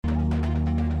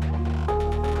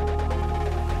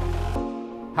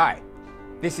Hi,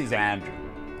 this is Andrew,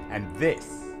 and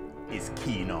this is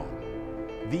Keen On,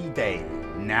 the daily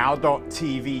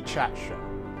now.tv chat show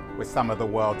with some of the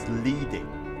world's leading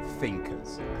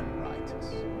thinkers and writers.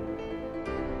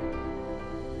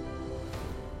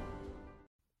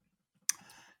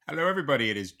 Hello, everybody.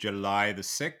 It is July the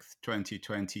 6th,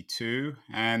 2022,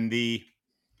 and the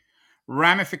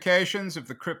ramifications of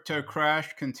the crypto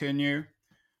crash continue.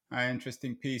 An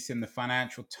interesting piece in the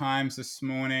Financial Times this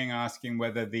morning asking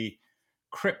whether the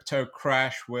crypto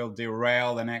crash will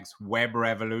derail the next web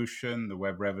revolution, the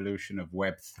web revolution of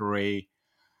Web3.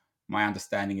 My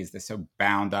understanding is they're so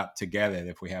bound up together that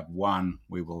if we have one,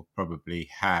 we will probably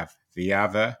have the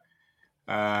other.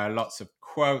 Lots of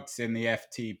quotes in the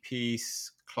FT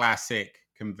piece, classic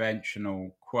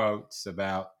conventional quotes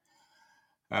about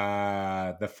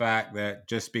the fact that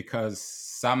just because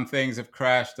some things have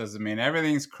crashed doesn't mean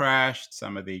everything's crashed.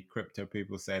 Some of the crypto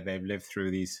people say they've lived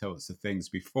through these sorts of things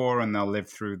before and they'll live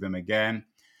through them again.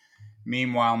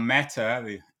 Meanwhile, Meta,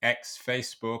 the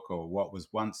ex-Facebook, or what was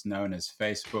once known as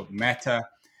Facebook, Meta,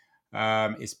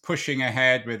 is pushing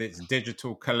ahead with its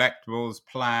digital collectibles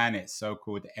plan, its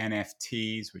so-called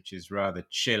NFTs, which is rather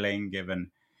chilling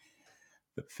given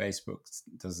that Facebook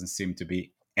doesn't seem to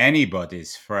be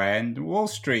anybody's friend. Wall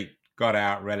Street got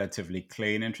out relatively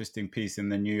clean. Interesting piece in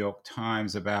the New York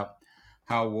Times about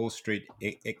how Wall Street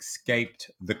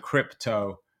escaped the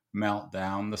crypto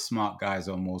meltdown. The smart guys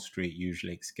on Wall Street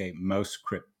usually escape most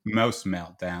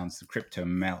meltdowns. The crypto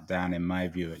meltdown, in my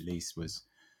view at least, was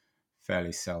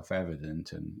fairly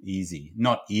self-evident and easy.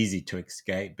 Not easy to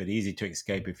escape, but easy to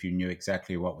escape if you knew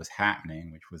exactly what was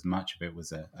happening, which was much of it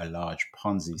was a large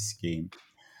Ponzi scheme.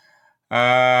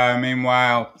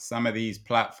 Meanwhile, some of these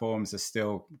platforms are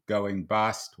still going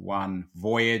bust. One,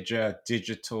 Voyager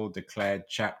Digital, declared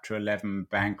Chapter 11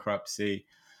 bankruptcy.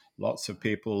 Lots of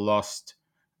people lost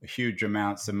huge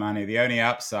amounts of money. The only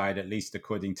upside, at least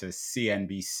according to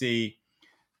CNBC,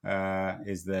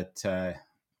 is that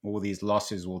all these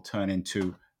losses will turn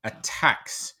into a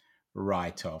tax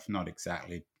write-off. Not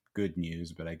exactly good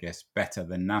news, but I guess better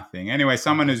than nothing. Anyway,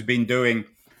 someone who's been doing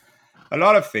a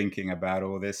lot of thinking about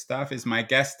all this stuff is my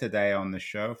guest today on the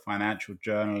show, financial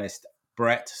journalist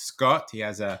Brett Scott. He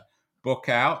has a book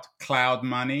out, Cloud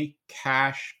Money,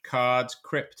 Cash, Cards,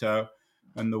 Crypto,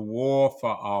 and the War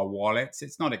for Our Wallets.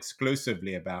 It's not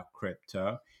exclusively about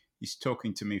crypto. He's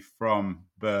talking to me from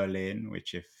Berlin,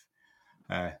 which if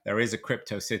there is a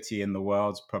crypto city in the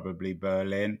world, it's probably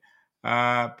Berlin.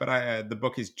 But the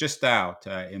book is just out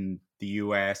in the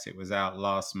US. It was out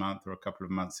last month or a couple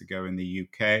of months ago in the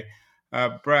UK.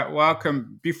 Brett,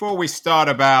 welcome. Before we talk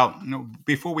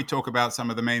about some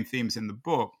of the main themes in the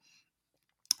book,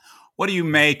 what do you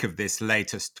make of this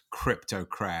latest crypto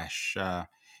crash?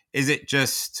 Is it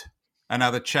just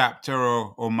another chapter,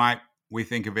 or might we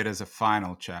think of it as a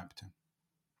final chapter?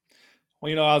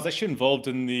 Well, I was actually involved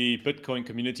in the Bitcoin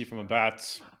community from about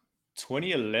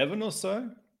 2011 or so.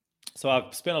 So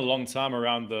I've spent a long time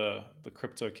around the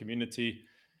crypto community.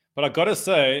 But I got to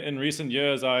say, in recent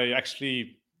years, I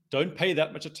actually don't pay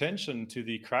that much attention to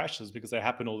the crashes because they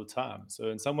happen all the time. So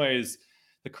in some ways,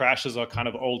 the crashes are kind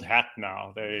of old hat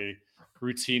now. They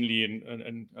routinely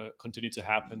and continue to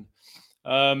happen.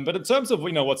 But in terms of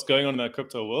what's going on in the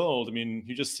crypto world, I mean,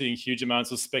 you're just seeing huge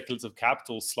amounts of speculative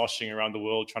capital sloshing around the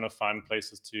world, trying to find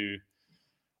places to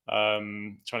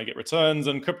trying to get returns.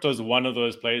 And crypto is one of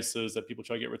those places that people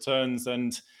try to get returns.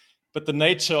 But the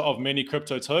nature of many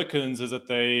crypto tokens is that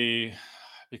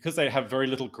because they have very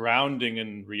little grounding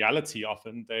in reality,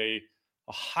 often they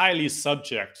are highly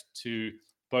subject to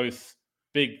both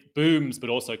big booms but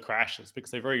also crashes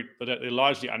because they're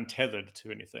largely untethered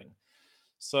to anything.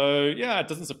 So yeah, it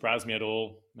doesn't surprise me at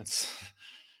all. It's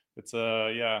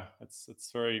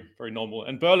very, very normal.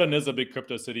 And Berlin is a big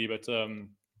crypto city, but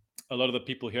a lot of the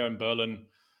people here in Berlin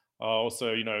are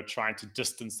also trying to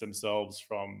distance themselves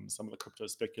from some of the crypto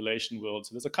speculation world.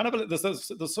 So there's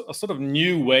there's a sort of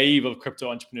new wave of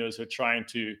crypto entrepreneurs who are trying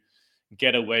to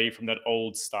get away from that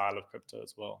old style of crypto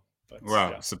as well. But,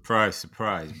 well, surprise,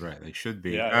 Brett. They should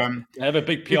be. They have a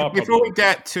big PR problem. Before we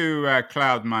get to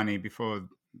Cloud Money, before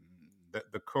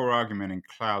the core argument in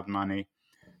Cloud Money,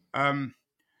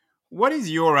 what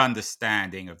is your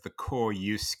understanding of the core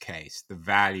use case, the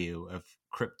value of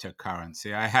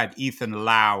cryptocurrency? I had Ethan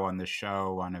Lau on the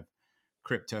show, one of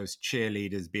crypto's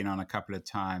cheerleaders, been on a couple of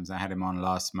times. I had him on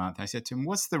last month. I said to him,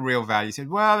 what's the real value? He said,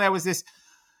 well, there was this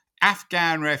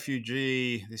Afghan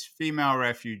refugee, this female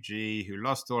refugee who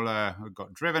who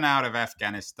got driven out of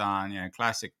Afghanistan,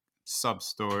 classic sub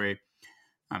story.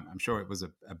 I'm sure it was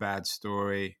a bad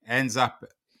story. Ends up,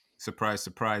 surprise,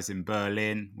 surprise, in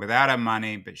Berlin without her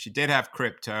money, but she did have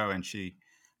crypto and she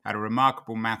had a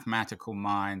remarkable mathematical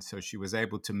mind, so she was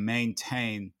able to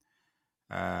maintain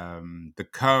the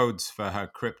codes for her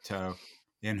crypto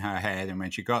in her head. And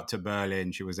when she got to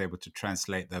Berlin, she was able to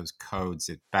translate those codes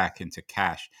back into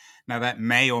cash. Now, that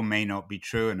may or may not be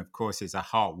true. And of course, it's a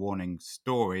heart-warming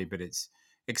story, but it's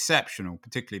exceptional,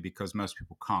 particularly because most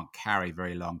people can't carry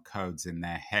very long codes in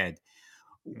their head.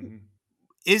 Mm-hmm.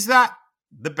 Is that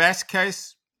the best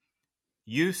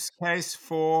use case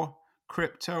for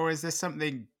crypto, or is there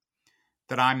something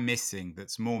that I'm missing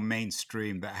that's more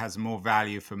mainstream, that has more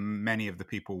value for many of the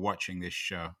people watching this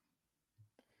show?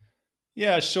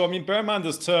 Yeah, sure. I mean, bear in mind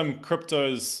this term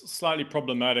crypto is slightly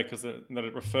problematic because that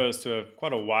it refers to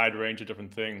quite a wide range of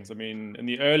different things. I mean, in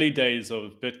the early days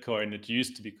of Bitcoin, it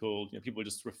used to be called, people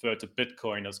just refer to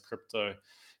Bitcoin as crypto.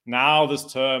 Now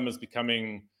this term is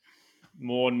becoming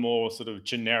more and more sort of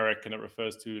generic, and it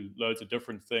refers to loads of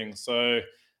different things. So,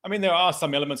 I mean, there are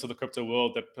some elements of the crypto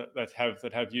world that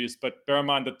have use, but bear in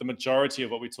mind that the majority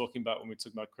of what we're talking about when we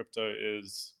talk about crypto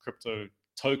is crypto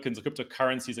tokens or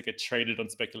cryptocurrencies that get traded on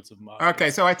speculative markets. Okay,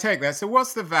 so I take that. So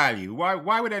what's the value?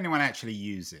 Why would anyone actually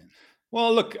use it?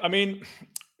 Well, look, I mean,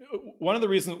 one of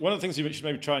the things you should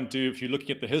maybe try and do if you're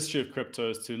looking at the history of crypto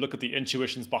is to look at the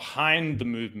intuitions behind the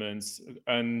movements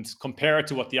and compare it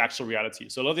to what the actual reality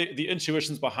is. So a lot of the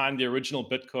intuitions behind the original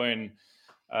Bitcoin,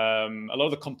 a lot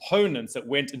of the components that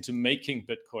went into making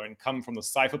Bitcoin come from the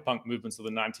cypherpunk movements of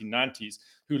the 1990s,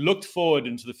 who looked forward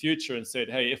into the future and said,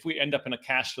 hey, if we end up in a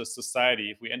cashless society,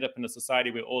 if we end up in a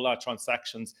society where all our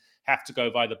transactions have to go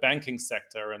via the banking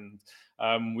sector, and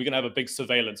we're going to have a big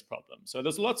surveillance problem. So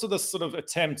there's lots of this sort of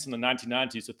attempts in the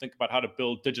 1990s to think about how to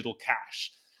build digital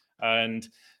cash. And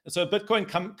so Bitcoin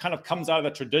kind of comes out of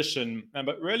that tradition.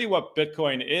 But really what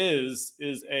Bitcoin is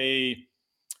it's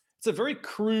a very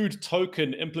crude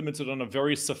token implemented on a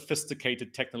very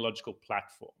sophisticated technological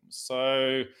platform.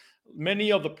 So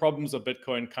many of the problems of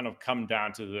Bitcoin kind of come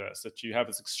down to this, that you have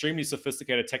this extremely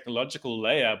sophisticated technological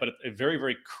layer, but a very,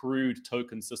 very crude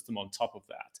token system on top of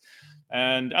that.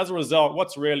 And as a result,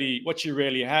 what you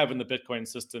really have in the Bitcoin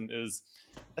system is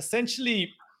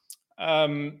essentially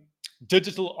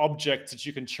digital objects that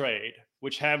you can trade,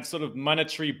 which have sort of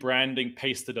monetary branding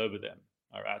pasted over them.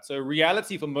 All right. So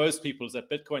reality for most people is that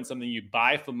Bitcoin is something you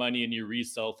buy for money and you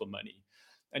resell for money.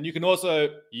 And you can also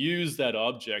use that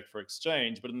object for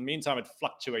exchange, but in the meantime, it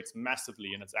fluctuates massively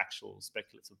in its actual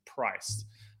speculative price.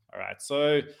 All right.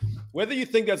 So whether you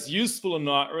think that's useful or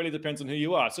not really depends on who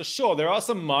you are. So sure, there are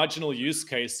some marginal use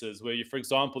cases where for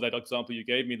example, that example you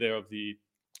gave me there of the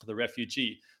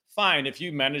refugee. Fine, if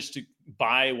you manage to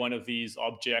buy one of these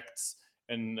objects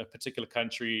in a particular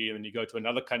country and then you go to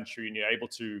another country and you're able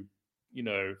to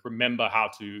remember how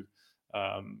to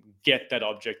get that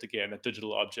object again, a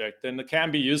digital object, then it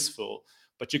can be useful.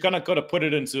 But you're got to put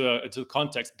it into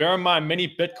context. Bear in mind,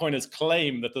 many Bitcoiners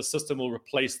claim that the system will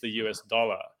replace the US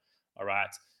dollar, all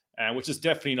right, and which is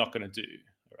definitely not going to do.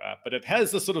 All right? But it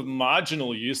has the sort of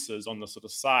marginal uses on the sort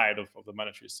of side of the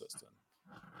monetary system.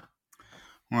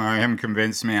 Well, you haven't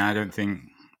convinced me. I don't think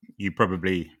you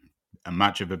probably are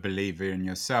much of a believer in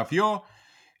yourself. Your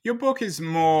book is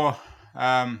more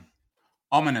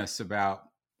ominous about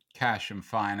cash and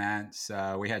finance.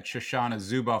 We had Shoshana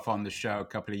Zuboff on the show a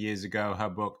couple of years ago. Her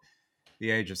book,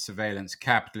 The Age of Surveillance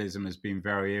Capitalism, has been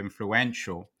very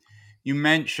influential. You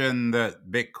mentioned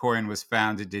that Bitcoin was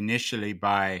founded initially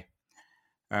by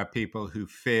people who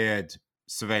feared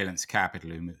surveillance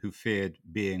capitalism, who feared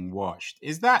being watched.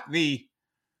 Is that the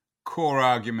core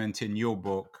argument in your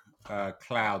book,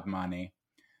 Cloud Money?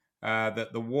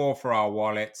 That the war for our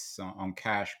wallets on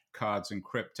cash, cards, and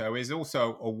crypto is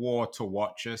also a war to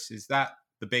watch us? Is that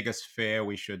the biggest fear?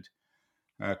 We should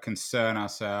concern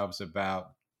ourselves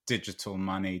about digital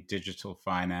money, digital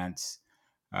finance,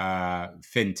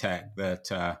 fintech,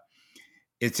 that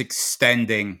it's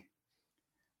extending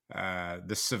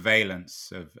the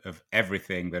surveillance of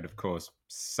everything that, of course,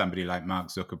 somebody like Mark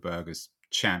Zuckerberg has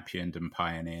championed and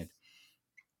pioneered.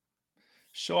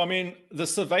 Sure. I mean, the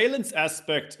surveillance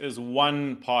aspect is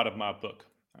one part of my book.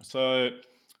 So,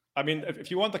 I mean,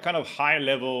 if you want the kind of high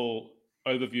level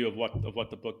overview of what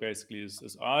the book basically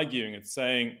is arguing, it's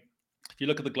saying, if you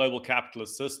look at the global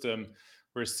capitalist system,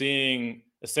 we're seeing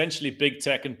essentially big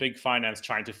tech and big finance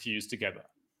trying to fuse together.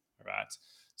 Right.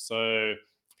 So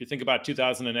if you think about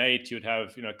 2008, you'd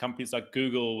have companies like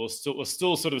Google were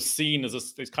still sort of seen as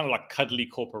it's kind of like cuddly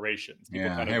corporations.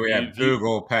 Here we have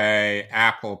Google Pay,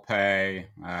 Apple Pay,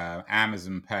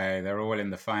 Amazon Pay. They're all in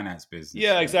the finance business.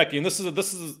 Yeah, exactly. And this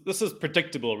is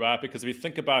predictable, right? Because if you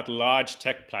think about large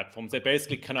tech platforms, they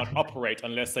basically cannot operate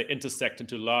unless they intersect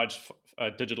into large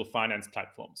digital finance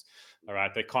platforms. All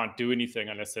right, they can't do anything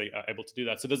unless they are able to do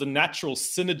that. So there's a natural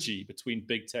synergy between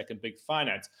big tech and big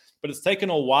finance, but it's taken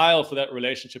a while for that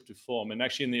relationship to form. And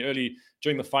actually,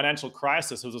 during the financial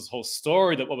crisis, there was this whole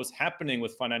story that what was happening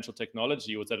with financial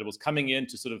technology was that it was coming in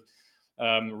to sort of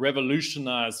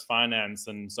revolutionize finance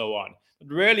and so on.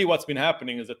 But really, what's been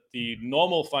happening is that the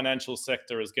normal financial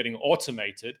sector is getting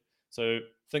automated. So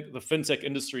think the fintech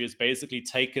industry has basically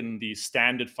taken the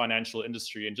standard financial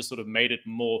industry and just sort of made it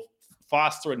more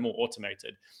faster and more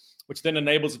automated, which then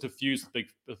enables it to fuse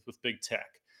with big tech.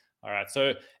 All right.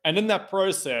 So, and in that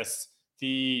process,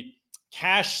 the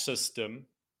cash system,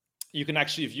 you can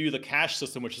actually view the cash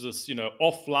system, which is this,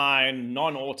 offline,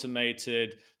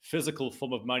 non-automated, physical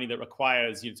form of money that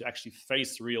requires you to actually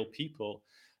face real people.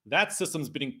 That system's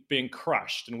being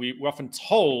crushed, and we're often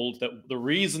told that the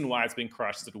reason why it's being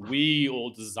crushed is that we all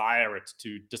desire it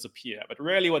to disappear. But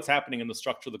really, what's happening in the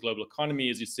structure of the global economy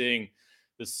is you're seeing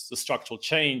the structural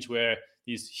change where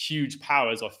these huge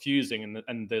powers are fusing,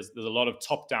 and there's a lot of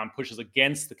top-down pushes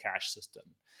against the cash system.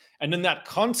 And in that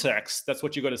context, that's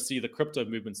what you've got to see the crypto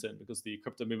movements in, because the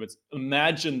crypto movements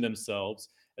imagine themselves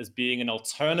as being an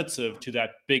alternative to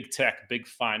that big tech, big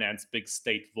finance, big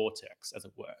state vortex, as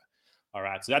it were. All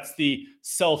right, so that's the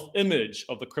self-image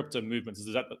of the crypto movements.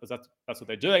 That's what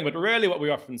they're doing. But really what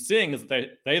we're often seeing is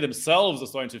that they themselves are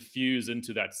starting to fuse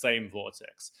into that same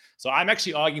vortex. So I'm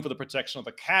actually arguing for the protection of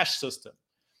the cash system,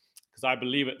 because I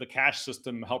believe that the cash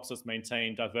system helps us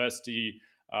maintain diversity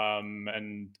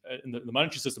and in the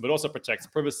monetary system, but also protects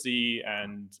privacy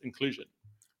and inclusion.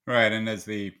 Right, and as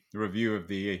the review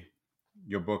of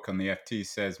your book on the FT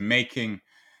says, making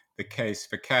the case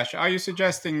for cash. Are you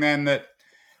suggesting then that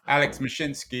Alex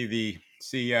Mashinsky, the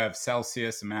CEO of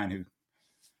Celsius, a man who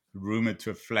rumored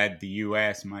to have fled the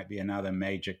US, might be another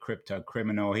major crypto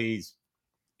criminal? He's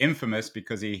infamous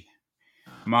because he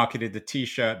marketed the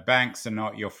t-shirt, "Banks are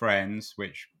not your friends,"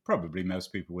 which probably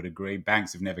most people would agree.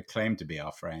 Banks have never claimed to be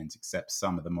our friends, except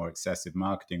some of the more excessive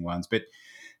marketing ones. But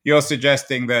you're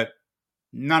suggesting that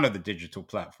none of the digital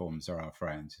platforms are our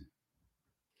friends.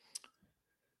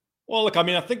 Well, look, I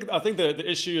mean, I think the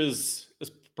issue is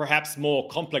perhaps more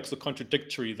complex or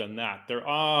contradictory than that. There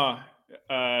are,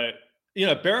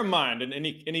 bear in mind, in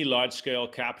any large scale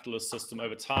capitalist system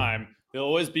over time, there'll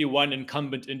always be one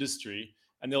incumbent industry,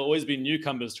 and there'll always be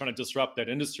newcomers trying to disrupt that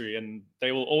industry, and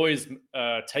they will always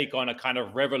take on a kind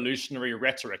of revolutionary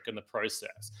rhetoric in the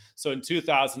process. So in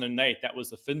 2008, that was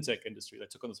the fintech industry. They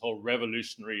took on this whole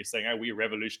revolutionary saying, "Oh, we're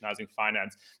revolutionizing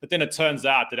finance." But then it turns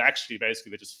out that actually,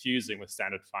 basically, they're just fusing with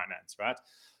standard finance, right?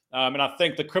 And I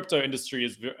think the crypto industry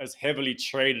is heavily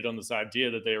traded on this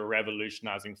idea that they're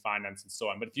revolutionizing finance and so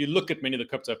on. But if you look at many of the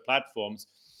crypto platforms,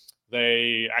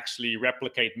 they actually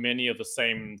replicate many of the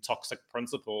same toxic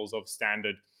principles of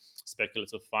standard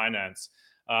speculative finance.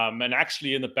 And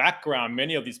actually, in the background,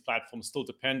 many of these platforms still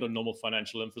depend on normal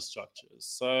financial infrastructures.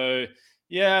 So,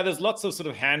 yeah, there's lots of sort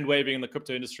of hand waving in the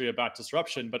crypto industry about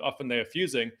disruption, but often they are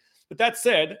fusing. But that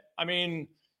said, I mean,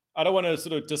 I don't want to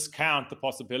sort of discount the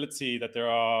possibility that there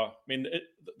are, I mean,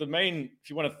 if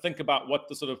you want to think about what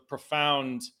the sort of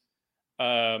profound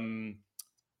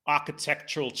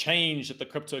architectural change that the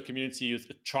crypto community is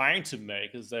trying to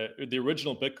make, is that the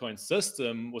original Bitcoin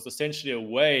system was essentially a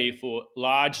way for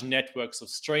large networks of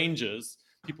strangers,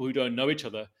 people who don't know each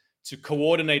other, to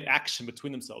coordinate action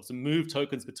between themselves and move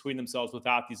tokens between themselves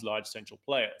without these large central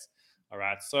players. All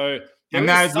right. So, and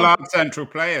those large central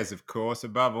players, of course,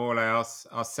 above all else,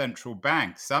 are central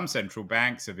banks. Some central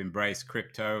banks have embraced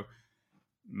crypto,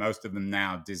 most of them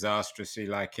now disastrously,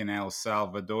 like in El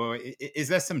Salvador. Is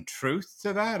there some truth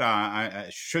to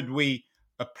that? Should we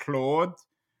applaud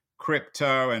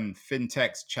crypto and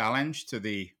fintech's challenge to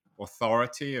the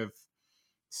authority of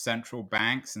central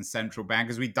banks and central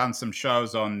bankers? We've done some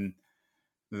shows on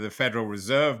the Federal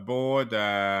Reserve Board,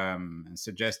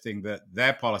 suggesting that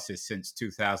their policies since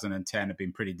 2010 have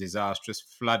been pretty disastrous,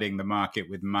 flooding the market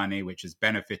with money, which has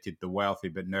benefited the wealthy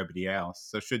but nobody else.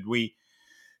 So should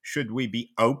we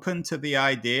be open to the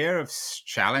idea of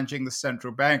challenging the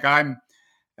central bank?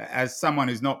 As someone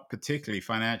who's not particularly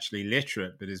financially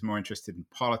literate, but is more interested in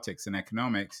politics and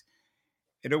economics,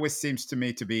 it always seems to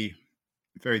me to be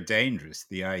very dangerous,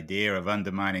 the idea of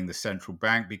undermining the central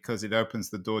bank, because it opens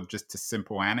the door just to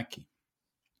simple anarchy.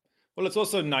 Well, it's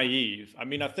also naive. I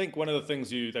mean, I think one of the things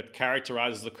that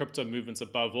characterizes the crypto movements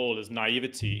above all is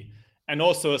naivety, and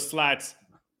also a slight,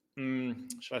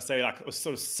 should I say, like a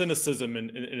sort of cynicism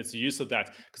in its use of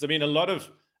that. Because I mean, a lot of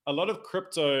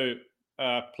crypto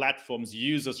platforms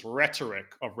use this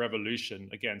rhetoric of revolution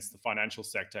against the financial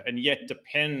sector, and yet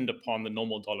depend upon the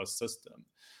normal dollar system.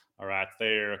 All right,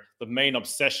 the main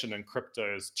obsession in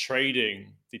crypto is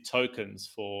trading the tokens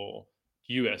for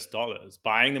US dollars,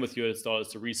 buying them with US dollars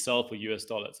to resell for US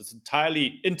dollars. It's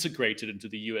entirely integrated into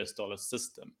the US dollar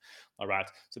system. All right.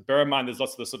 So bear in mind, there's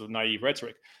lots of this sort of naive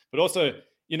rhetoric, but also,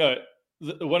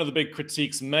 one of the big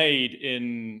critiques made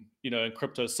in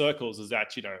crypto circles is that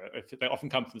if they often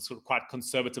come from this sort of quite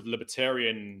conservative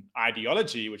libertarian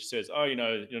ideology, which says,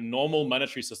 normal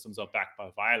monetary systems are backed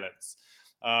by violence.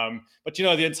 But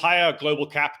the entire global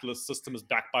capitalist system is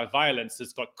backed by violence.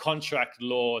 It's got contract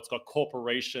law, it's got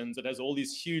corporations, it has all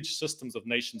these huge systems of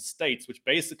nation states, which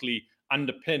basically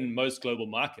underpin most global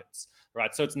markets,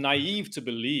 right? So it's naive to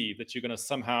believe that you're going to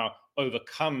somehow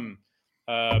overcome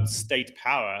state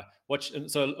power.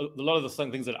 So a lot of the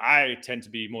things that I tend to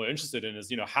be more interested in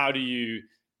is, how do you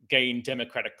gain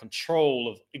democratic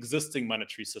control of existing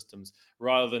monetary systems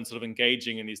rather than sort of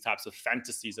engaging in these types of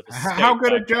fantasies of a state. How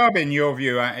good a job, in your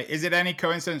view? Is it any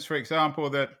coincidence, for example,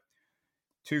 that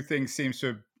two things seems to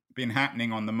have been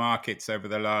happening on the markets over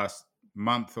the last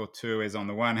month or two? Is on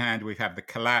the one hand, we have the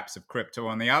collapse of crypto.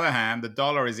 On the other hand, the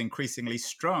dollar is increasingly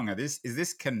strong. Is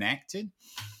this connected?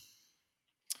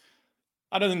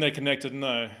 I don't think they're connected,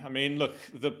 no. I mean, look,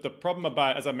 the problem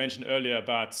about, as I mentioned earlier,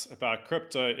 about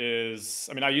crypto is,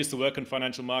 I used to work in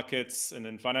financial markets, and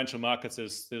in financial markets,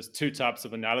 there's two types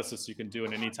of analysis you can do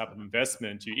in any type of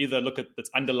investment. You either look at its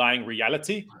underlying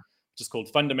reality, which is called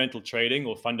fundamental trading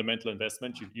or fundamental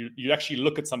investment. You actually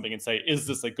look at something and say, is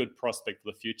this a good prospect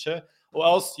for the future? Or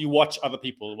else you watch other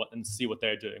people and see what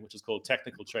they're doing, which is called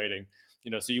technical trading.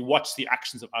 So you watch the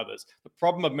actions of others. The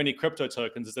problem of many crypto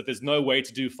tokens is that there's no way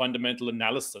to do fundamental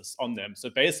analysis on them. So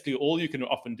basically, all you can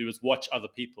often do is watch other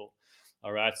people.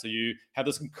 All right. So you have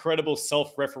this incredible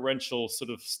self-referential sort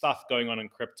of stuff going on in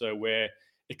crypto where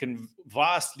it can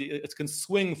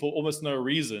swing for almost no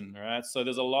reason. All right. So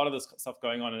there's a lot of this stuff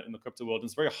going on in the crypto world. And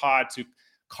it's very hard to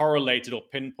correlate it or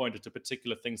pinpoint it to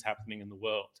particular things happening in the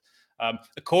world.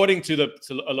 According to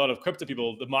a lot of crypto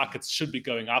people, the markets should be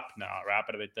going up now, right?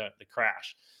 But they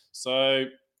crash. So,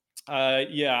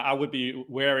 I would be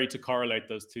wary to correlate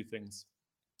those two things.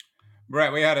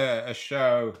 Right. We had a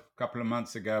show a couple of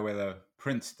months ago with a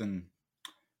Princeton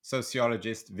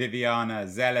sociologist, Viviana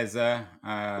Zelizer,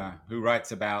 who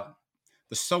writes about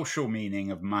the social meaning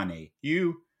of money.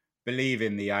 You believe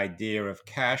in the idea of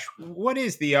cash. What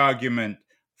is the argument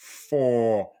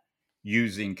for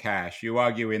using cash? You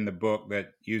argue in the book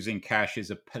that using cash is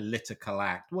a political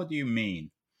act. What do you mean?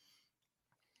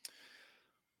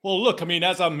 Well, look,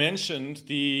 as I mentioned,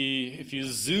 if you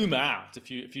zoom out, if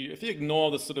you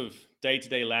ignore the sort of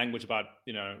day-to-day language about,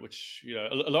 a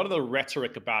lot of the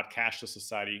rhetoric about cashless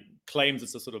society claims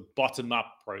it's a sort of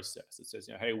bottom-up process. It says,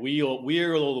 hey, we're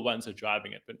all the ones who are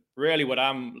driving it. But really what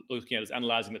I'm looking at is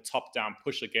analyzing the top-down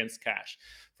push against cash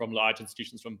from large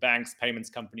institutions, from banks,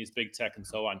 payments companies, big tech, and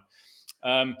so on.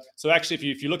 So actually,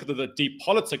 if you look at the deep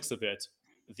politics of it,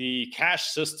 the cash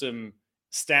system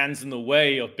stands in the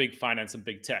way of big finance and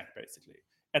big tech, basically,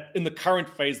 in the current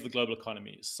phase of the global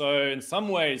economy. So in some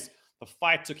ways, the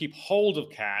fight to keep hold of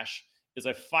cash is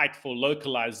a fight for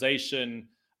localization,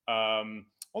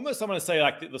 almost, I'm going to say,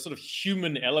 like the sort of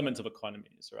human element of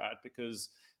economies, right? Because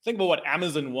think about what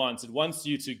Amazon wants. It wants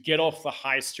you to get off the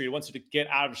high street. It wants you to get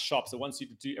out of shops. It wants you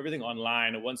to do everything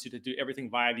online. It wants you to do everything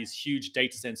via these huge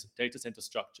data center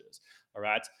structures, all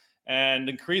right? And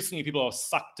increasingly, people are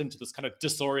sucked into this kind of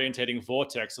disorientating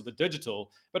vortex of the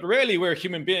digital. But really, we're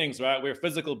human beings, right? We're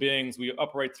physical beings. We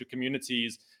operate through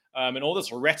communities. And all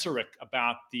this rhetoric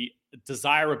about the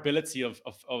desirability of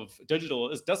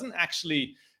digital doesn't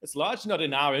actually, it's largely not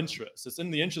in our interest. It's in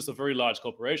the interest of very large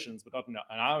corporations, but not in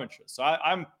our interest. So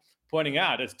I'm pointing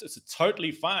out it's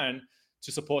totally fine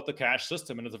to support the cash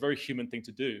system, and it's a very human thing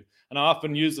to do. And I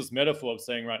often use this metaphor of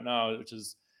saying right now, which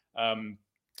is,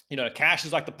 cash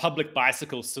is like the public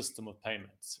bicycle system of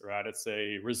payments, right? It's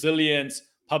a resilient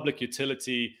public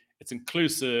utility. It's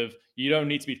inclusive. You don't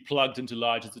need to be plugged into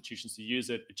large institutions to use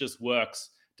it. It just works,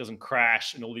 doesn't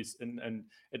crash, and all these, and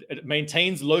it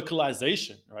maintains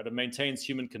localization, right? It maintains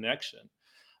human connection.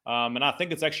 And I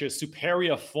think it's actually a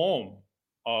superior form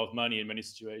of money in many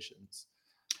situations.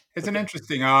 It's an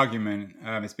interesting argument.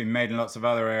 It's been made in lots of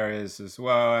other areas as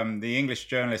well. The English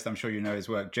journalist, I'm sure you know his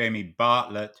work, Jamie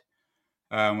Bartlett,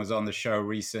 was on the show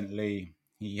recently.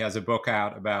 He has a book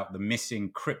out about the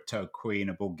missing crypto queen,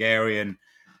 a Bulgarian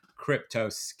crypto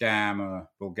scam, a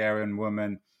Bulgarian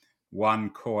woman,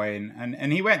 OneCoin.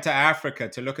 And he went to Africa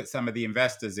to look at some of the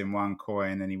investors in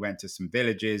OneCoin, and he went to some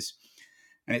villages.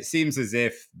 And it seems as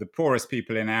if the poorest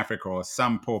people in Africa, or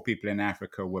some poor people in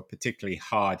Africa, were particularly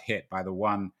hard hit by the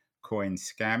OneCoin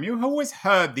scam. You've always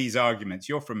heard these arguments.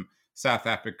 You're from South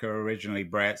Africa originally,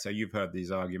 Brett, so you've heard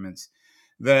these arguments,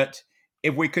 that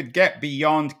if we could get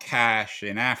beyond cash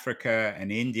in Africa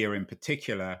and India in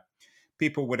particular,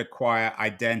 people would acquire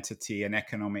identity and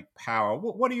economic power.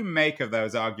 What do you make of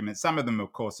those arguments? Some of them,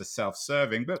 of course, are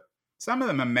self-serving, but some of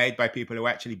them are made by people who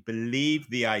actually believe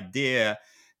the idea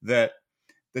that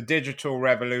the digital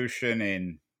revolution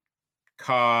in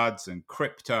cards and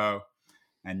crypto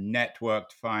and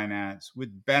networked finance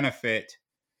would benefit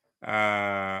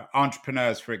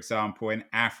entrepreneurs, for example, in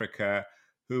Africa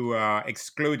who are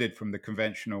excluded from the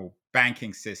conventional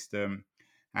banking system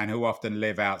and who often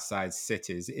live outside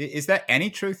cities. Is there any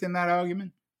truth in that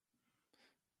argument?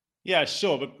 Yeah,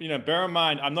 sure. But bear in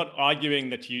mind, I'm not arguing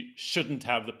that you shouldn't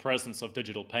have the presence of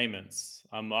digital payments.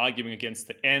 I'm arguing against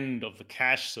the end of the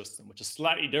cash system, which is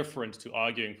slightly different to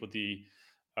arguing for the,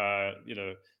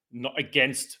 not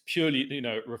against purely,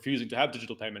 refusing to have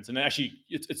digital payments. And actually,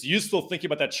 it's useful thinking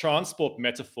about that transport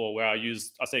metaphor where I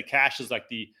say cash is like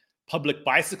the public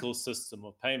bicycle system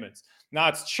of payments. Now,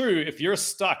 it's true if you're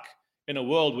stuck in a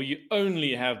world where you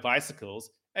only have bicycles,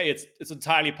 hey, it's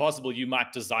entirely possible you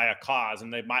might desire cars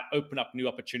and they might open up new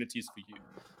opportunities for you.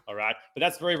 All right. But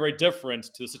that's very, very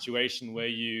different to a situation where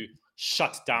you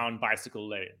shut down bicycle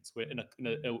lanes. We're in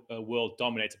a world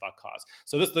dominated by cars.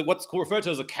 So what's referred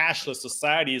to as a cashless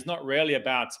society is not really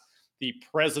about the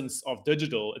presence of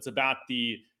digital. It's about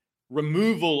the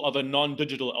removal of a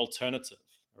non-digital alternative.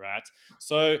 Right.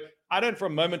 So I don't for a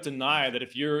moment deny that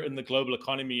if you're in the global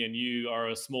economy and you are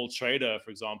a small trader, for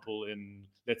example, in,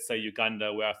 let's say,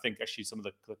 Uganda, where I think actually some of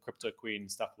the crypto queen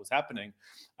stuff was happening,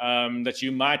 that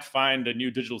you might find a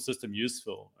new digital system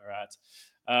useful. All right.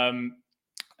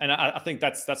 And I think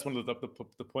that's one of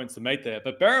the points to make there.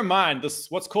 But bear in mind, this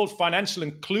what's called financial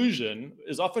inclusion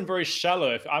is often very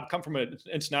shallow. If I've come from an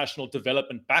international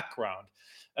development background,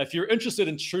 if you're interested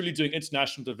in truly doing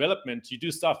international development, you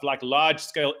do stuff like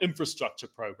large-scale infrastructure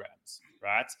programs,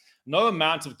 right? No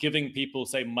amount of giving people,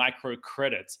 say,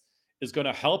 microcredit is going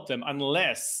to help them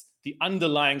unless the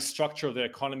underlying structure of their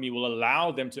economy will allow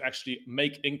them to actually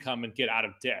make income and get out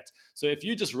of debt. So if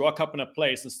you just rock up in a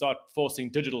place and start forcing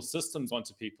digital systems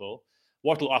onto people,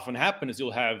 what will often happen is you'll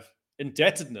have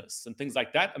indebtedness and things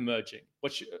like that emerging.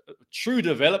 True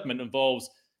development involves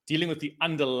dealing with the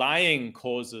underlying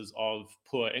causes of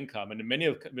poor income. And in many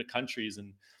of the countries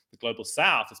in the global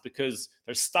south, it's because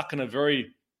they're stuck in a very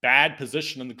bad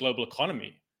position in the global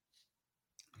economy.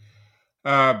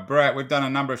 Brett, we've done a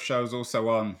number of shows also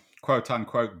on quote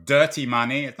unquote dirty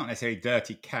money. It's not necessarily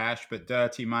dirty cash, but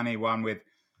dirty money. One with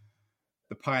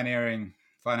the pioneering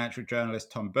financial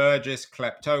journalist Tom Burgess,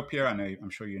 Kleptopia. I'm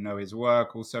sure you know his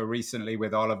work. Also recently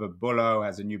with Oliver Bullough,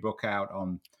 has a new book out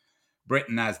on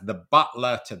Britain as the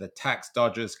butler to the tax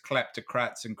dodgers,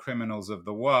 kleptocrats, and criminals of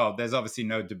the world. There's obviously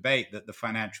no debate that the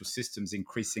financial system's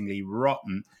increasingly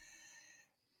rotten.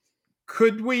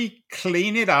 Could we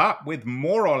clean it up with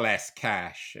more or less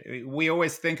cash? We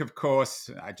always think, of course,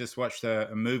 I just watched a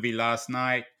movie last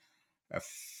night,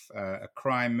 a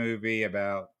crime movie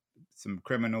about some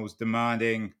criminals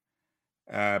demanding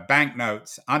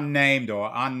banknotes, unnamed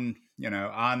or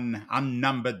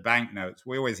unnumbered banknotes.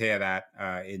 We always hear that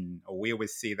we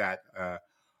always see that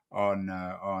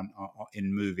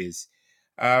in movies.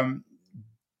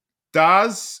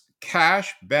 Does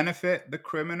cash benefit the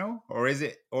criminal, or is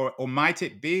it, or might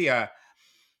it be an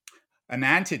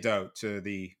antidote to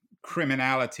the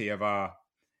criminality of our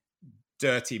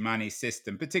dirty money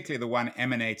system, particularly the one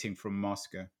emanating from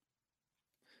Moscow?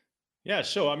 Yeah,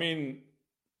 sure. I mean,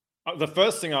 the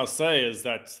first thing I'll say is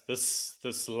that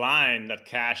this line that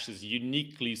cash is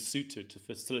uniquely suited to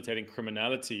facilitating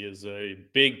criminality is a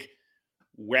big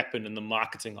weapon in the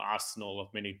marketing arsenal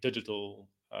of many digital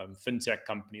fintech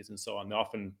companies and so on. They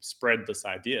often spread this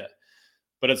idea.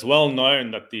 But it's well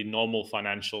known that the normal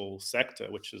financial sector,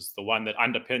 which is the one that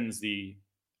underpins the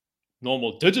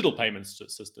normal digital payment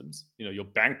systems, your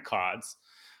bank cards,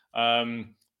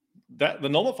 that the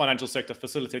normal financial sector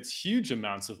facilitates huge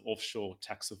amounts of offshore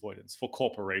tax avoidance for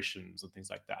corporations and things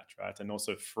like that, right? And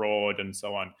also fraud and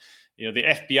so on. The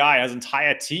FBI has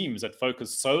entire teams that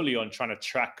focus solely on trying to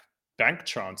track bank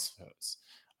transfers,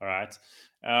 all right?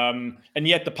 And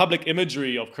yet the public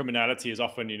imagery of criminality is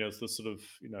often, the sort of,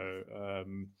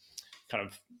 kind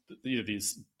of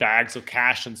these bags of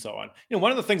cash and so on.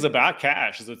 One of the things about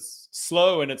cash is it's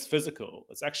slow and it's physical.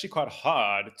 It's actually quite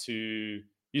hard to,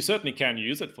 you certainly can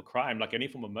use it for crime like any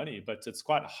form of money, but it's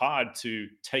quite hard to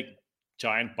take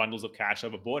giant bundles of cash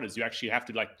over borders. You actually have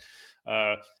to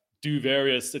do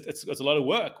various, it's a lot of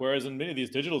work. Whereas in many of these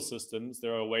digital systems,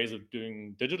 there are ways of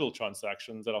doing digital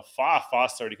transactions that are far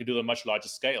faster and you can do them at a much larger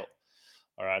scale.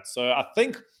 All right. So I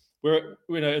think where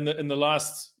in the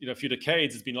last few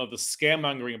decades, there's been a lot of the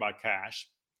scaremongering about cash.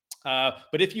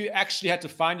 But if you actually had to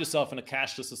find yourself in a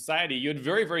cashless society, you'd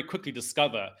very, very quickly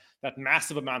discover that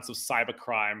massive amounts of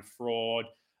cybercrime, fraud,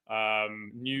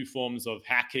 new forms of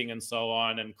hacking and so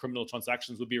on, and criminal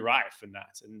transactions would be rife in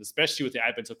that. And especially with the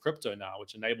advent of crypto now,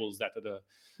 which enables that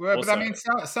Well, but I also.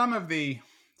 mean,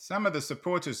 some of the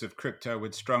supporters of crypto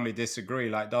would strongly disagree.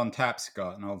 Like Don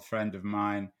Tapscott, an old friend of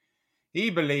mine, he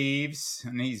believes,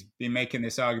 and he's been making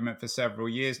this argument for several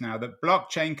years now, that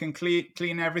blockchain can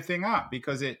clean everything up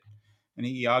because it, and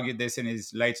he argued this in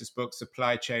his latest book,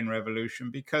 Supply Chain Revolution,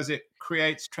 because it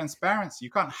creates transparency.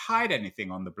 You can't hide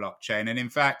anything on the blockchain. And in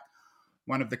fact,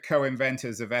 one of the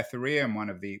co-inventors of Ethereum, one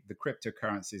of the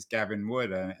cryptocurrencies, Gavin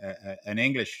Wood, an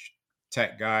English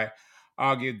tech guy,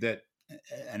 argued that,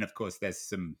 and of course there's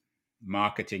some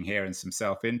marketing here and some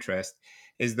self-interest,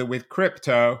 is that with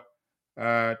crypto,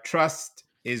 trust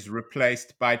is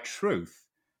replaced by truth.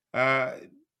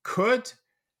 Could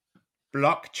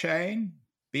blockchain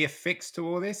be a fix to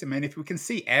all this? I mean, if we can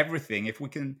see everything, if we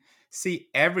can see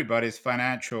everybody's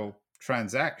financial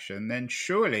transaction, then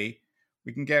surely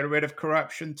we can get rid of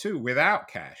corruption too without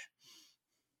cash.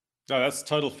 No, that's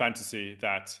total fantasy.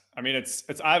 That, I mean,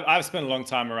 I've spent a long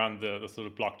time around the sort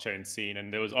of blockchain scene,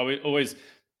 and there was always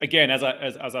again, as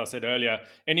I said earlier,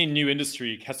 any new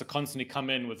industry has to constantly come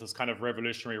in with this kind of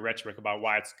revolutionary rhetoric about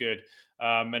why it's good.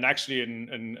 And actually,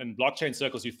 in blockchain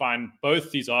circles, you find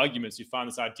both these arguments. You find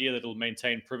this idea that it'll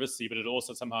maintain privacy, but it'll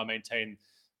also somehow maintain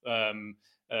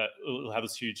it'll have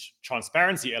this huge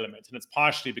transparency element, and it's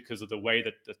partially because of the way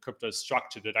that the crypto is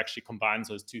structured. It actually combines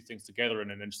those two things together in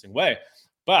an interesting way.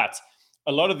 But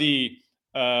a lot of the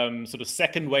sort of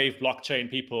second wave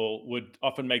blockchain people would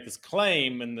often make this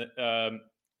claim, and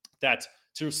that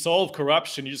to solve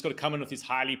corruption, you just got to come in with these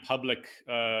highly public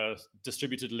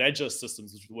distributed ledger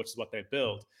systems, which is what they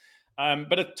build.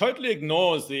 But it totally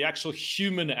ignores the actual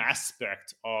human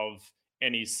aspect of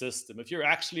any system. If you're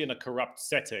actually in a corrupt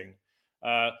setting,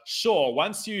 sure,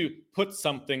 once you put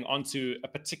something onto a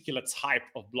particular type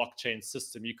of blockchain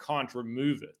system, you can't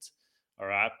remove it. All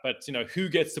right. But, who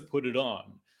gets to put it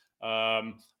on?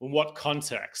 In what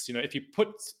context? If you put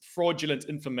fraudulent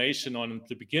information on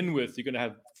to begin with, you're going to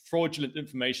have fraudulent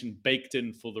information baked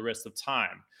in for the rest of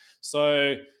time.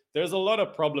 So there's a lot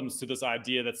of problems to this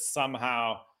idea that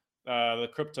somehow the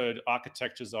crypto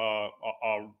architectures are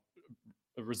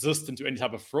resistant to any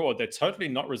type of fraud. They're totally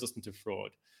not resistant to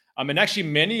fraud. I mean, actually,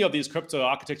 many of these crypto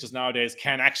architectures nowadays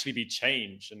can actually be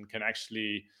changed and can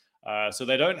actually, so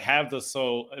they don't have the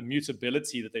sole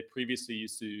immutability that they previously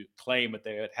used to claim that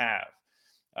they would have.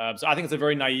 So I think it's a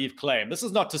very naive claim. This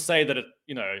is not to say that it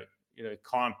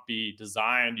can't be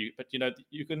designed, but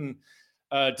you can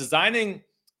designing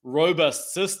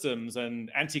robust systems and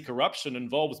anti-corruption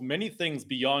involves many things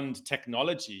beyond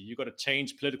technology. You've got to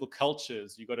change political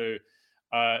cultures. You've got to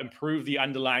improve the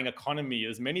underlying economy.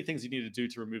 There's many things you need to do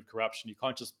to remove corruption. You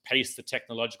can't just paste the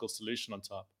technological solution on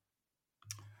top.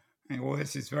 Well,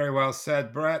 this is very well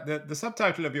said, Brett. The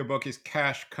subtitle of your book is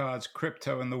Cash, Cards,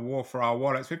 Crypto, and the War for Our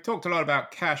Wallets. We've talked a lot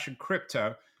about cash and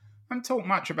crypto. I haven't talked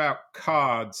much about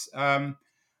cards.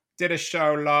 Did a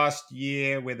show last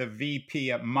year with a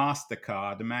VP at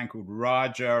MasterCard, a man called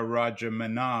Raja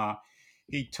Manar.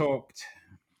 He talked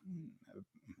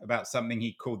about something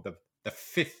he called the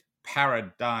fifth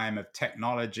paradigm of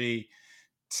technology,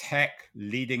 tech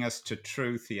leading us to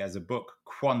truth. He has a book,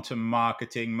 Quantum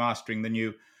Marketing, Mastering the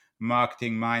New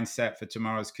Marketing Mindset for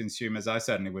Tomorrow's Consumers. I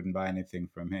certainly wouldn't buy anything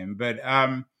from him, but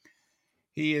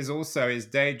he is also, his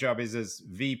day job is as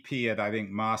VP at, I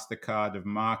think, MasterCard of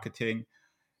marketing.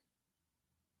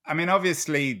 I mean,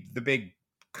 obviously, the big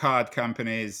card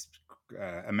companies,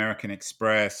 American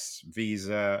Express,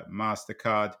 Visa,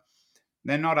 MasterCard,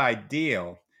 they're not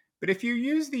ideal. But if you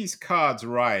use these cards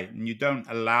right and you don't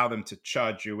allow them to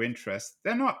charge you interest,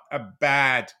 they're not a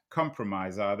bad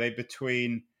compromise, are they,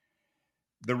 between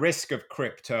the risk of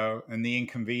crypto and the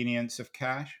inconvenience of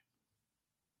cash?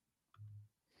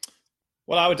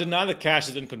 Well, I would deny that cash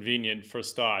is inconvenient for a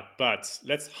start, but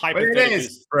let's hypothetically. Well, it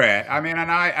is, Brett. I mean, and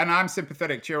I'm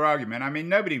sympathetic to your argument. I mean,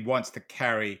 nobody wants to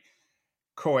carry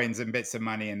coins and bits of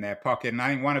money in their pocket, and I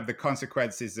think one of the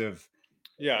consequences of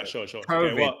sure.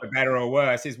 COVID, Okay, for better or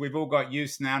worse, is we've all got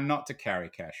used now not to carry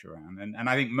cash around, and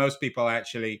I think most people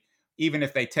actually, even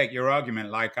if they take your argument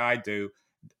like I do,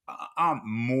 aren't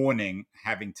mourning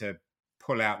having to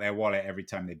pull out their wallet every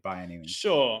time they buy anything.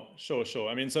 Sure.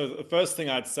 I mean, so the first thing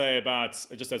I'd say about,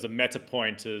 just as a meta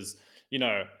point, is,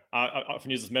 I often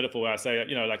use this metaphor where I say,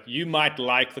 like, you might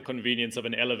like the convenience of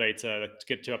an elevator to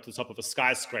get you up to the top of a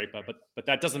skyscraper, but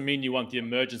that doesn't mean you want the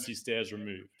emergency stairs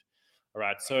removed. All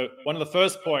right. So one of the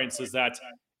first points is that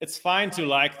it's fine to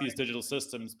like these digital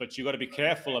systems, but you got to be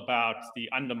careful about the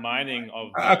undermining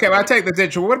of the Okay, well, I'll political. take the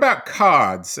digital. What about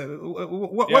cards? Yeah,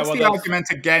 What's well, the argument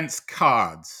against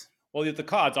cards? the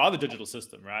cards are the digital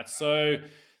system, right? So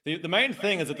the main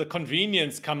thing is that the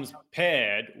convenience comes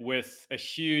paired with a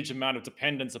huge amount of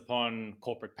dependence upon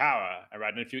corporate power, all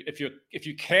right? And if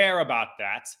you care about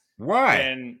that, Why?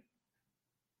 then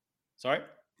sorry.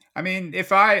 I mean,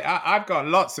 if I've got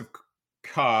lots of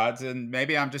cards, and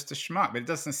maybe I'm just a schmuck, but it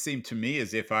doesn't seem to me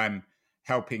as if I'm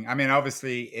helping. I mean,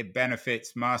 obviously, it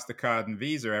benefits Mastercard and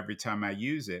Visa every time I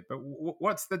use it, but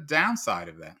what's the downside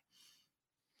of that?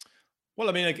 Well,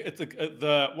 I mean,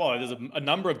 there's a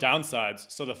number of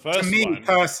downsides. So the To first me one,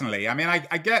 personally, I mean,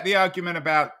 I get the argument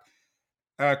about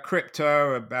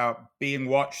crypto, about being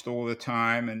watched all the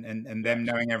time, and yeah. them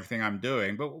knowing everything I'm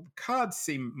doing, but cards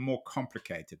seem more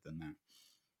complicated than that.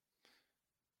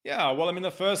 Yeah, well, I mean,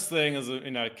 the first thing is,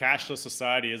 cashless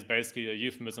society is basically a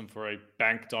euphemism for a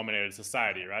bank-dominated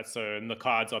society, right? So, and the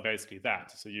cards are basically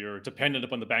that. So you're dependent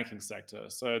upon the banking sector.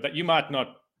 So that you might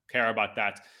not care about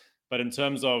that, but in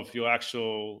terms of your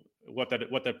actual what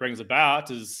that brings about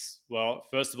is, well,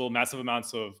 first of all, massive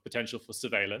amounts of potential for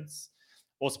surveillance.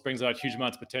 Also brings out huge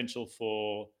amounts of potential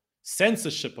for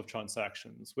censorship of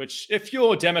transactions. Which, if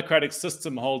your democratic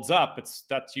system holds up, it's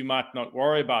that you might not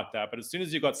worry about that. But as soon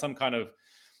as you've got some kind of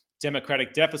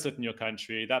democratic deficit in your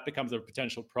country, that becomes a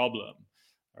potential problem.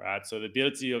 All right. So the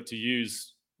ability to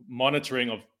use monitoring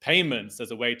of payments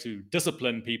as a way to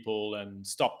discipline people and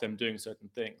stop them doing certain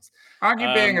things. Aren't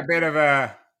you being a Um, bit of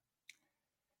a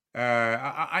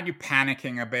aren't you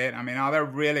panicking a bit? I mean, are there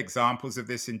real examples of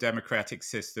this in democratic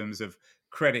systems of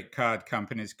credit card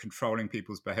companies controlling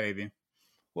people's behavior?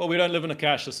 well, we don't live in a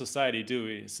cashless society, do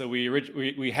we? So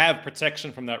we have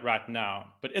protection from that right now.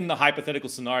 But in the hypothetical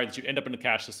scenario that you end up in a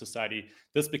cashless society,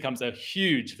 this becomes a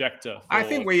huge vector I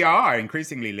think for. we are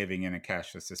increasingly living in a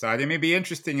cashless society. I mean, it'd be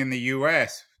interesting in the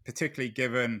US, particularly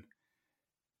given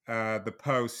the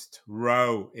post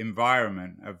Roe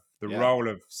environment of the Yeah. role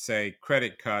of, say,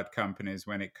 credit card companies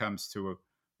when it comes to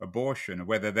abortion,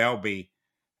 whether they'll be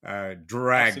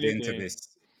dragged into Absolutely. this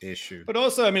issue. But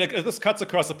also, I mean, this cuts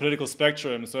across the political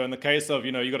spectrum. So, in the case of,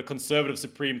 you got a conservative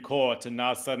Supreme Court, and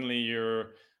now suddenly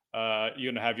you're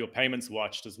going to have your payments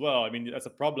watched as well. I mean, that's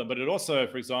a problem. But it also,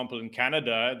 for example, in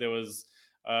Canada, there was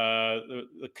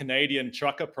the Canadian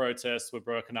trucker protests were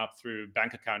broken up through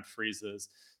bank account freezes.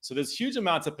 So there's huge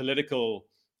amounts of political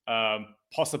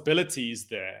possibilities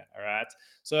there. All right.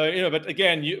 So, but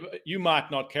again, you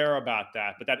might not care about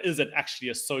that, but that is actually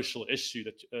a social issue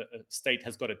that a state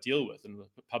has got to deal with and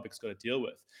the public's got to deal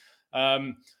with.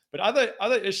 But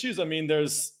other issues, I mean,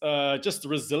 there's just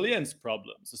resilience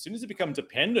problems. As soon as you become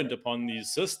dependent upon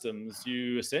these systems,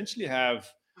 you essentially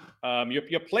have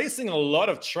you're placing a lot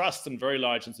of trust in very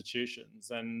large institutions.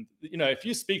 And if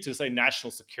you speak to, say, national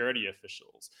security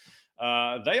officials,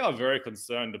 they are very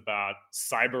concerned about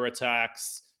cyber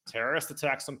attacks, terrorist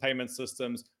attacks on payment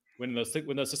systems when those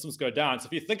systems go down. So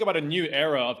if you think about a new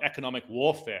era of economic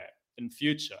warfare in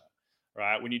future,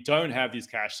 right, when you don't have these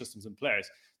cash systems in place,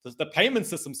 the payment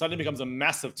system suddenly becomes a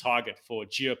massive target for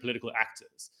geopolitical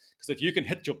actors. Because if you can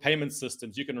hit your payment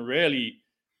systems, you can really,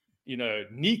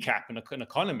 kneecap an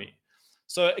economy.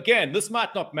 So again, this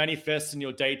might not manifest in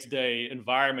your day-to-day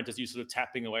environment as you sort of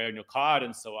tapping away on your card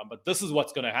and so on, but this is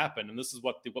what's going to happen, and this is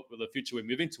what the future we're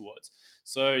moving towards.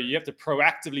 So you have to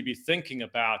proactively be thinking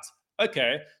about,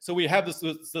 okay, so we have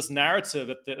this narrative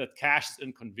that cash is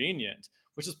inconvenient,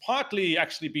 which is partly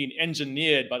actually being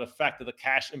engineered by the fact that the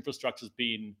cash infrastructure has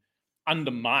been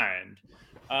undermined.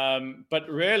 But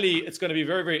really, it's going to be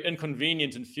very, very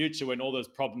inconvenient in future when all those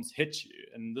problems hit you.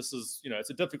 And this is, it's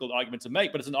a difficult argument to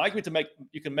make, but it's an argument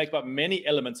you can make about many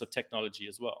elements of technology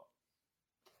as well.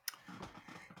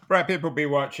 Right, people be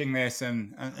watching this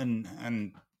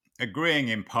and agreeing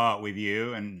in part with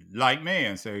you and like me,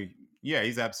 and so yeah,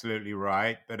 he's absolutely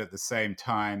right. But at the same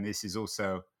time, this is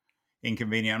also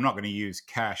inconvenient. I'm not going to use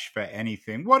cash for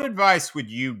anything. What advice would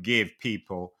you give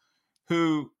people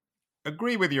who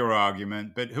agree with your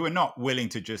argument, but who are not willing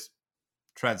to just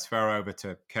transfer over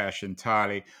to cash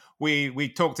entirely? We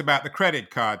talked about the credit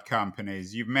card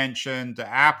companies. You've mentioned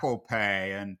Apple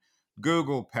Pay and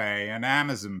Google Pay and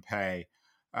Amazon Pay.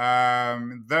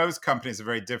 Those companies are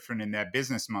very different in their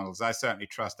business models. I certainly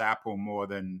trust Apple more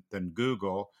than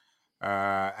Google,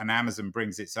 and Amazon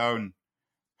brings its own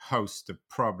host of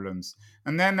problems.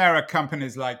 And then there are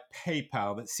companies like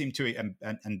PayPal that seem to,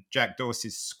 and Jack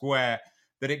Dorsey's Square,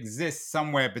 that exist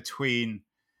somewhere between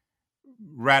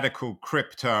radical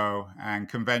crypto and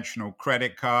conventional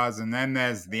credit cards, and then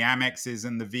there's the Amexes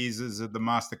and the Visas of the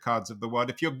MasterCards of the world.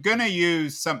 If you're going to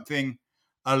use something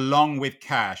along with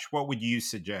cash, what would you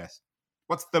suggest?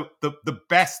 What's the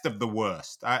best of the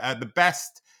worst? The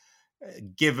best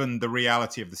given the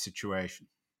reality of the situation?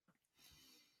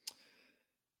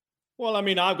 Well, I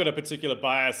mean, I've got a particular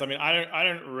bias. I mean, I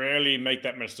don't really make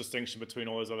that much distinction between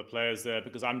all those other players there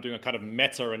because I'm doing a kind of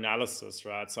meta analysis,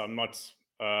 right? So I'm not.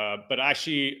 But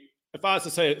actually, if I was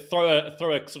to say throw a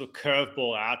sort of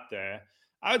curveball out there,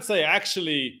 I would say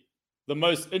actually the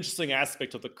most interesting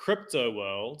aspect of the crypto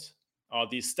world are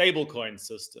these stablecoin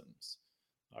systems.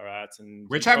 All right, and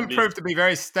which haven't proved to be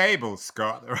very stable,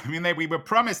 Scott. I mean, we were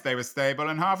promised they were stable,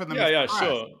 and half of them. Yeah,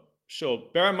 sure.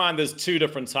 Bear in mind, there's two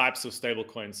different types of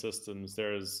stablecoin systems.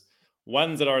 There's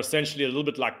ones that are essentially a little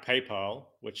bit like PayPal,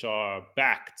 which are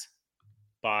backed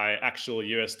by actual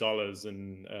US dollars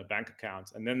and bank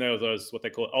accounts, and then there are those what they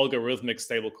call algorithmic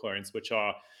stablecoins, which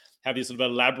have these sort of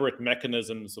elaborate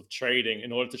mechanisms of trading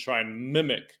in order to try and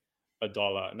mimic a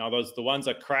dollar. Now, the ones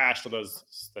that crashed are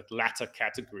that latter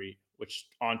category, which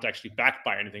aren't actually backed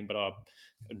by anything, but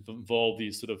involve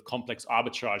these sort of complex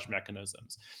arbitrage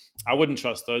mechanisms. I wouldn't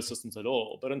trust those systems at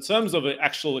all. But in terms of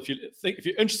actual, if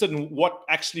you're interested in what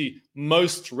actually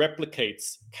most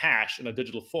replicates cash in a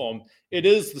digital form, it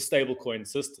is the stablecoin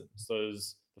systems,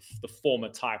 the former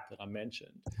type that I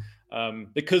mentioned.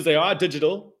 Because they are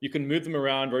digital, you can move them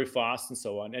around very fast and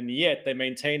so on, and yet they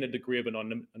maintain a degree of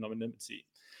anonymity.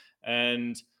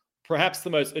 And perhaps the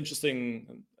most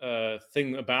interesting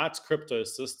thing about crypto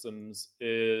systems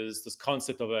is this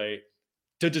concept of a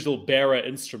digital bearer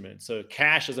instrument. So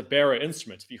cash is a bearer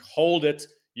instrument. If you hold it,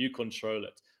 you control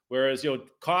it. Whereas your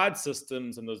card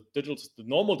systems and the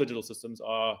normal digital systems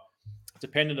are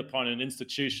dependent upon an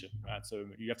institution, right? So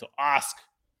you have to ask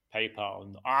PayPal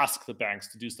and ask the banks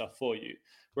to do stuff for you.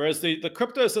 Whereas the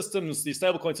crypto systems, the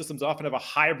stablecoin systems often have a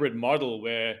hybrid model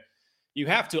where you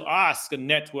have to ask a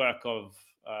network of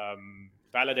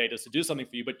validators to do something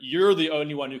for you, but you're the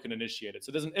only one who can initiate it.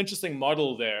 So there's an interesting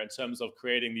model there in terms of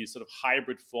creating these sort of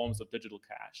hybrid forms of digital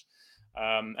cash.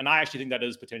 And I actually think that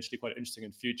is potentially quite interesting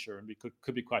in future and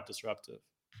could be quite disruptive.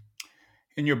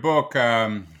 In your book,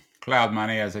 Cloud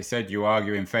Money, as I said, you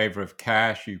argue in favor of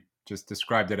cash. You just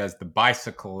described it as the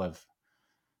bicycle of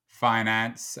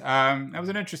finance. That was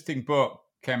an interesting book,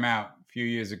 came out few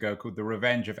years ago, called The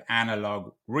Revenge of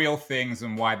Analog, Real Things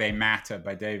and Why They Matter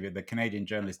by the Canadian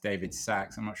journalist David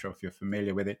Sachs. I'm not sure if you're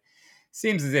familiar with it.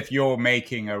 Seems as if you're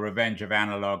making a revenge of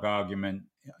analog argument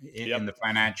in the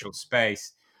financial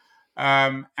space.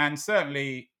 And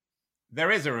certainly there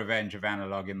is a revenge of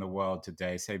analog in the world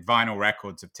today. Say vinyl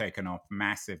records have taken off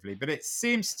massively. But it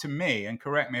seems to me, and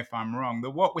correct me if I'm wrong, that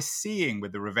what we're seeing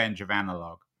with the revenge of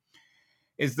analog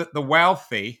is that the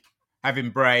wealthy have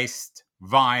embraced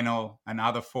vinyl and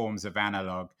other forms of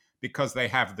analog because they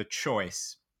have the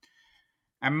choice.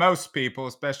 And most people,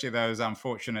 especially those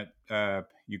unfortunate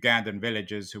Ugandan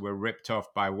villagers who were ripped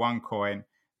off by OneCoin,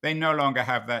 they no longer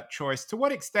have that choice. To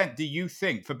what extent do you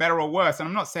think, for better or worse, and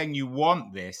I'm not saying you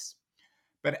want this,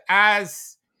 but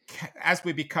as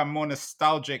we become more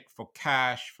nostalgic for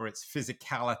cash, for its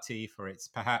physicality, for its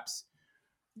perhaps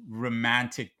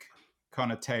romantic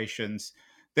connotations,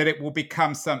 that it will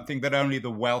become something that only the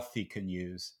wealthy can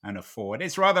use and afford?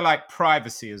 It's rather like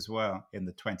privacy as well in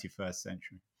the 21st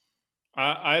century.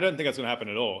 I don't think that's going to happen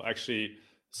at all, actually.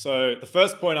 So the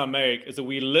first point I make is that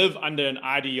we live under an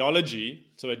ideology,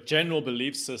 so a general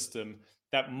belief system,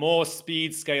 that more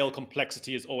speed, scale,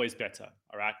 complexity is always better,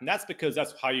 all right? And that's because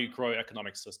that's how you grow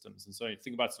economic systems. And so you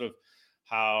think about sort of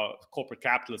how corporate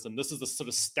capitalism, this is the sort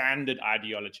of standard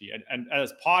ideology. And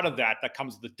as part of that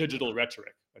comes the digital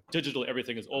rhetoric. Like digital,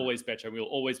 everything is always better, and we'll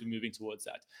always be moving towards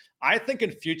that. I think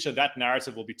in future, that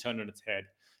narrative will be turned on its head,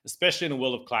 especially in the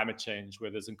world of climate change, where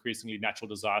there's increasingly natural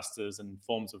disasters and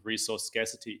forms of resource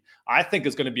scarcity. I think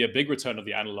it's going to be a big return of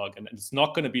the analog, and it's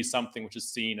not going to be something which is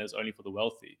seen as only for the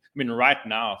wealthy. I mean, right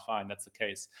now, fine, that's the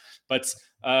case. But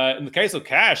in the case of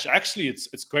cash, actually,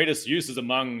 its greatest use is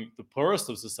among the poorest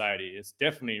of society. It's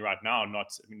definitely right now not,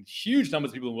 I mean, huge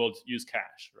numbers of people in the world use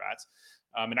cash, right?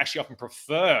 And actually often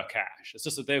prefer cash. It's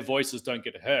just that their voices don't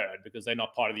get heard because they're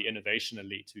not part of the innovation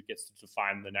elite who gets to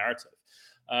define the narrative.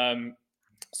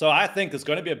 So I think there's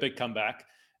going to be a big comeback.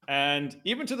 And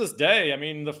even to this day, I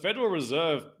mean, the Federal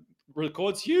Reserve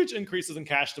records huge increases in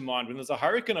cash demand when there's a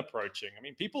hurricane approaching. I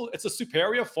mean, it's a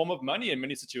superior form of money in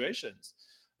many situations,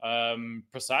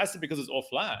 precisely because it's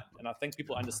offline. And I think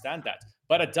people understand that.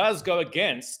 But it does go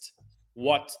against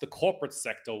what the corporate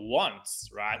sector wants,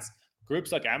 right?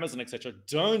 groups like Amazon, etc.,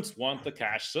 don't want the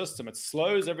cash system. It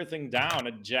slows everything down.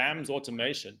 It jams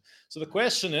automation. So the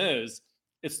question is,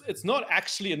 it's not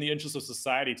actually in the interest of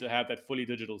society to have that fully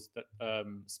digital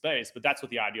space, but that's what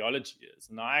the ideology is.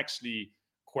 And I actually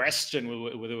question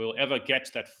whether we'll ever get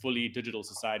to that fully digital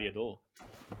society at all.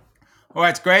 Well,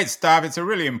 it's great stuff. It's a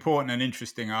really important and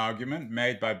interesting argument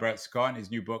made by Brett Scott in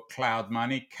his new book, Cloud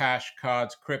Money, Cash,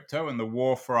 Cards, Crypto, and the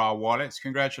War for Our Wallets.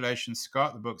 Congratulations,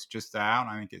 Scott. The book's just out.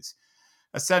 I think it's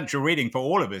essential reading for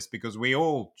all of us because we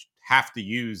all have to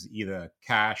use either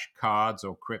cash, cards,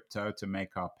 or crypto to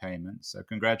make our payments. So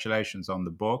congratulations on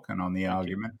the book and on the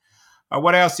argument.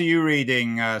 What else are you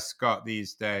reading, Scott,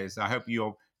 these days? I hope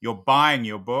you're buying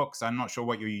your books. I'm not sure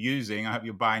what you're using. I hope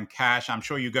you're buying cash. I'm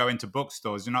sure you go into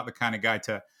bookstores. You're not the kind of guy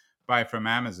to buy from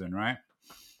Amazon, right?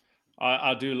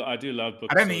 I do love bookstores.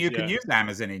 I don't think you can use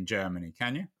Amazon in Germany,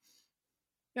 can you?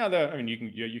 Yeah, I mean,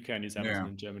 you can use Amazon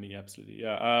in Germany, absolutely.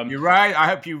 Yeah, you're right. I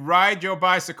hope you ride your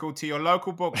bicycle to your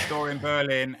local bookstore in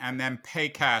Berlin and then pay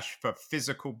cash for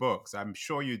physical books. I'm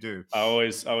sure you do. I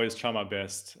always try my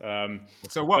best.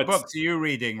 So, what books are you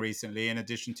reading recently, in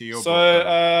addition to your book?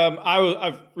 So,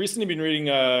 I've recently been reading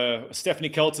Stephanie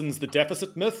Kelton's The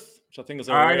Deficit Myth, which I think is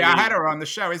a really... I had her on the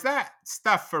show. Is that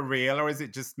stuff for real, or is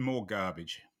it just more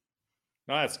garbage?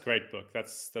 No, that's a great book.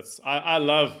 I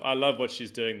love what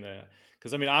she's doing there.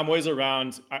 Because I mean, I'm always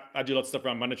around. I do a lot of stuff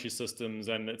around monetary systems,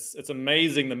 and it's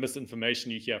amazing the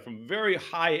misinformation you hear from very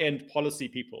high-end policy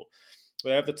people.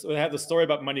 They have the story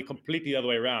about money completely the other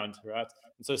way around, right?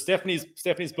 And so Stephanie's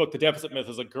book, The Deficit Myth,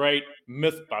 is a great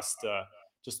myth buster,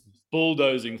 just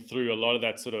bulldozing through a lot of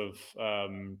that sort of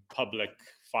public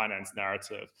finance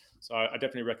narrative. So I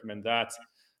definitely recommend that.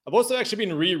 I've also actually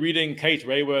been rereading Kate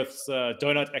Raworth's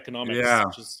Donut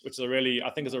Economics, which is a really,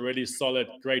 I think is a really solid,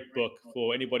 great book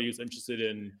for anybody who's interested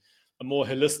in a more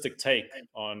holistic take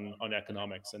on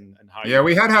economics and how. Yeah,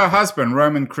 we had her husband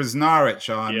Roman Krznaric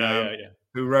on,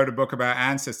 who wrote a book about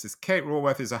ancestors. Kate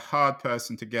Raworth is a hard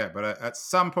person to get, but at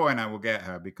some point I will get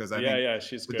her because I think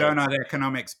she's the great. Donut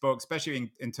Economics book,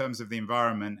 especially in terms of the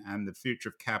environment and the future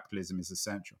of capitalism, is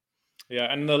essential. Yeah,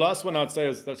 and the last one I'd say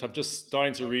is that I'm just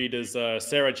starting to read is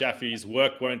Sarah Jaffe's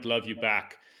Work Won't Love You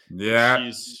Back. Yeah.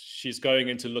 She's going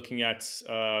into looking at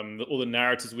all the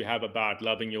narratives we have about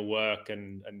loving your work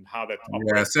and how that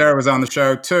operates. Yeah, Sarah was on the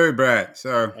show too, Brett.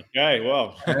 So okay,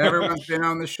 well. Everyone's been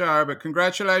on the show, but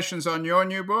congratulations on your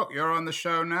new book. You're on the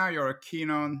show now. You're a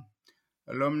Keenon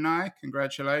alumni.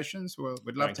 Congratulations.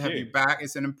 We'd love to have you back.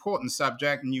 It's an important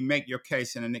subject, and you make your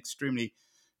case in an extremely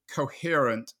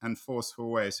coherent and forceful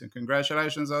way. So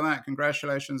congratulations on that.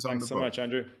 Congratulations on the book. Thanks so much,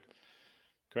 Andrew.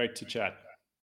 Great to chat.